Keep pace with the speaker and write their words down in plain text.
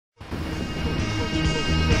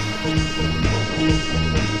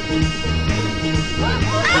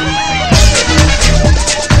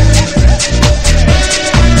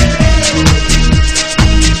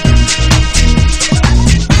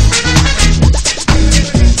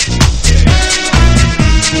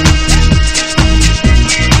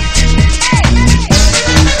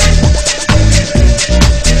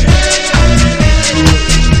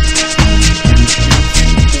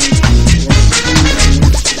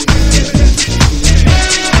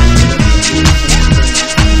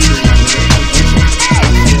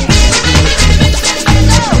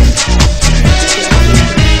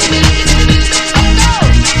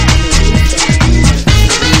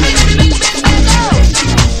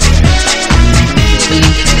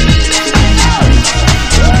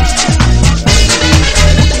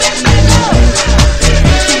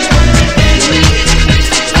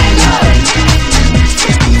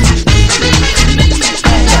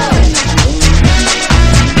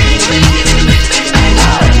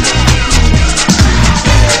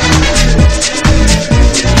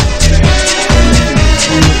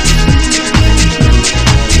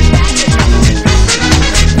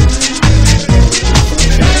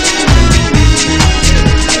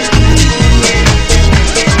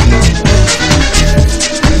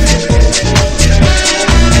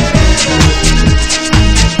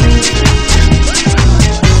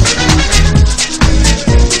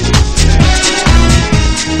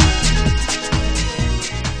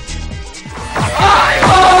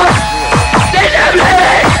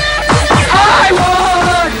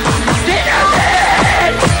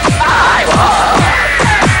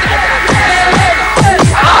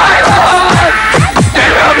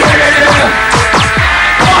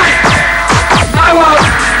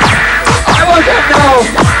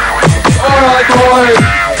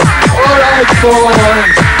born.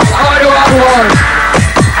 How do I want?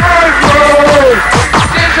 I'm born.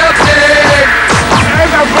 Discipline.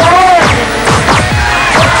 And I'm born.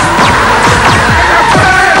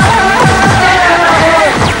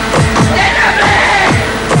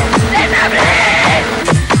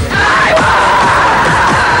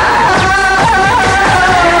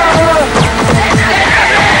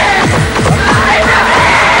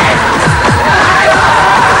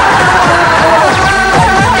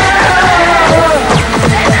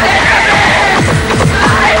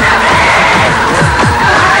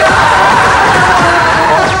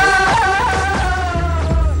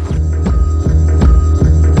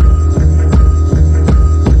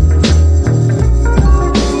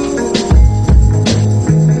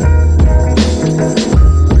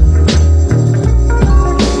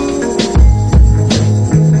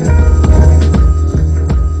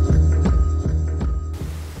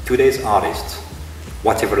 Today's artists,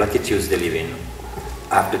 whatever latitudes they live in,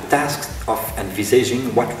 have the task of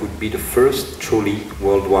envisaging what would be the first truly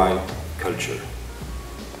worldwide culture.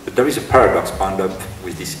 But there is a paradox bound up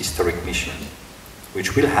with this historic mission,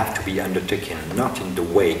 which will have to be undertaken not in the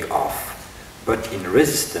wake of, but in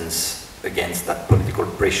resistance against that political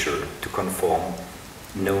pressure to conform,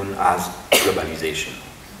 known as globalization.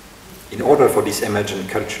 In order for this emergent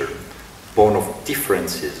culture, born of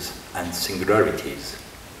differences and singularities,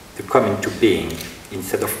 to come into being,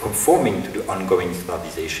 instead of conforming to the ongoing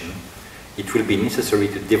standardization, it will be necessary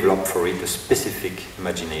to develop for it a specific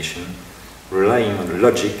imagination, relying on a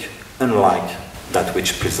logic unlike that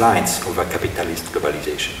which presides over capitalist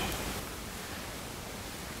globalization.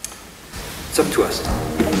 It's up to us.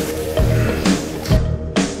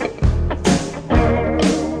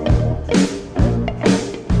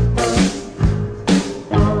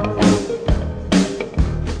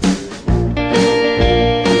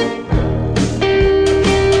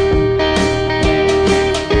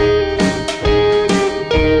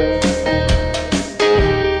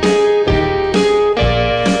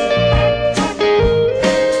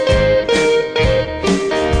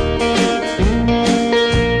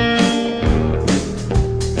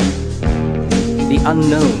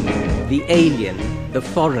 Unknown, the alien, the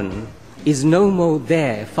foreign, is no more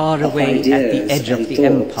there far away at the edge of the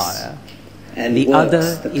empire. The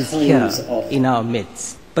other is here in our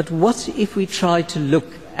midst. But what if we try to look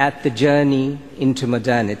at the journey into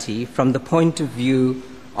modernity from the point of view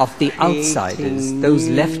of the outsiders, those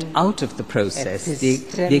left out of the process,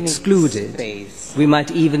 the excluded, we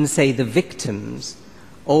might even say the victims,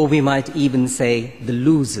 or we might even say the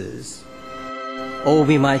losers. Or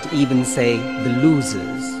we might even say the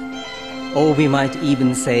losers. Or we might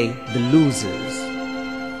even say the losers.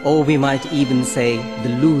 Or we might even say the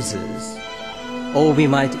losers. Or we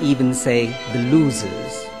might even say the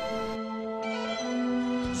losers.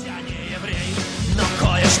 Я не еврей, но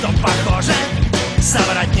кое-что похоже.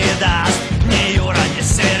 Соврать не даст ни Юра, ни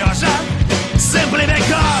Сережа. Simply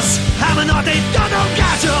because I'm not a total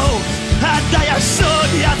casual. Отдай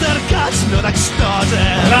судья циркач, ну так что же?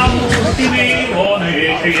 Распустили он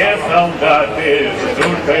эти солдаты с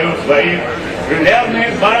душкою в своих железных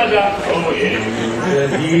бородах.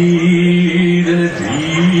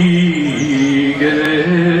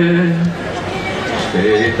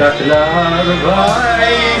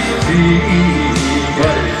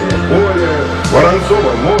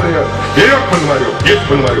 Воронцова, море, вперед Пономарев, здесь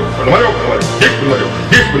Пономарев, Пономарев, Пономарев, здесь Пономарев,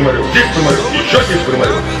 здесь Пономарев, здесь Пономарев, еще здесь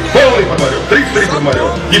Пономарев, полный Пономарев, 33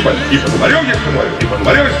 Пономарев, и Пономарев есть Пономарев, и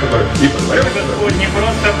Пономарев есть Пономарев, и Пономарев есть Пономарев. Господь не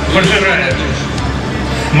просто пожирает,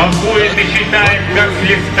 смакует и читает, как с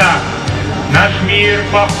листа. Наш мир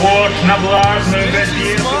похож на влажную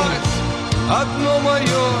газету. Одно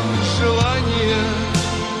мое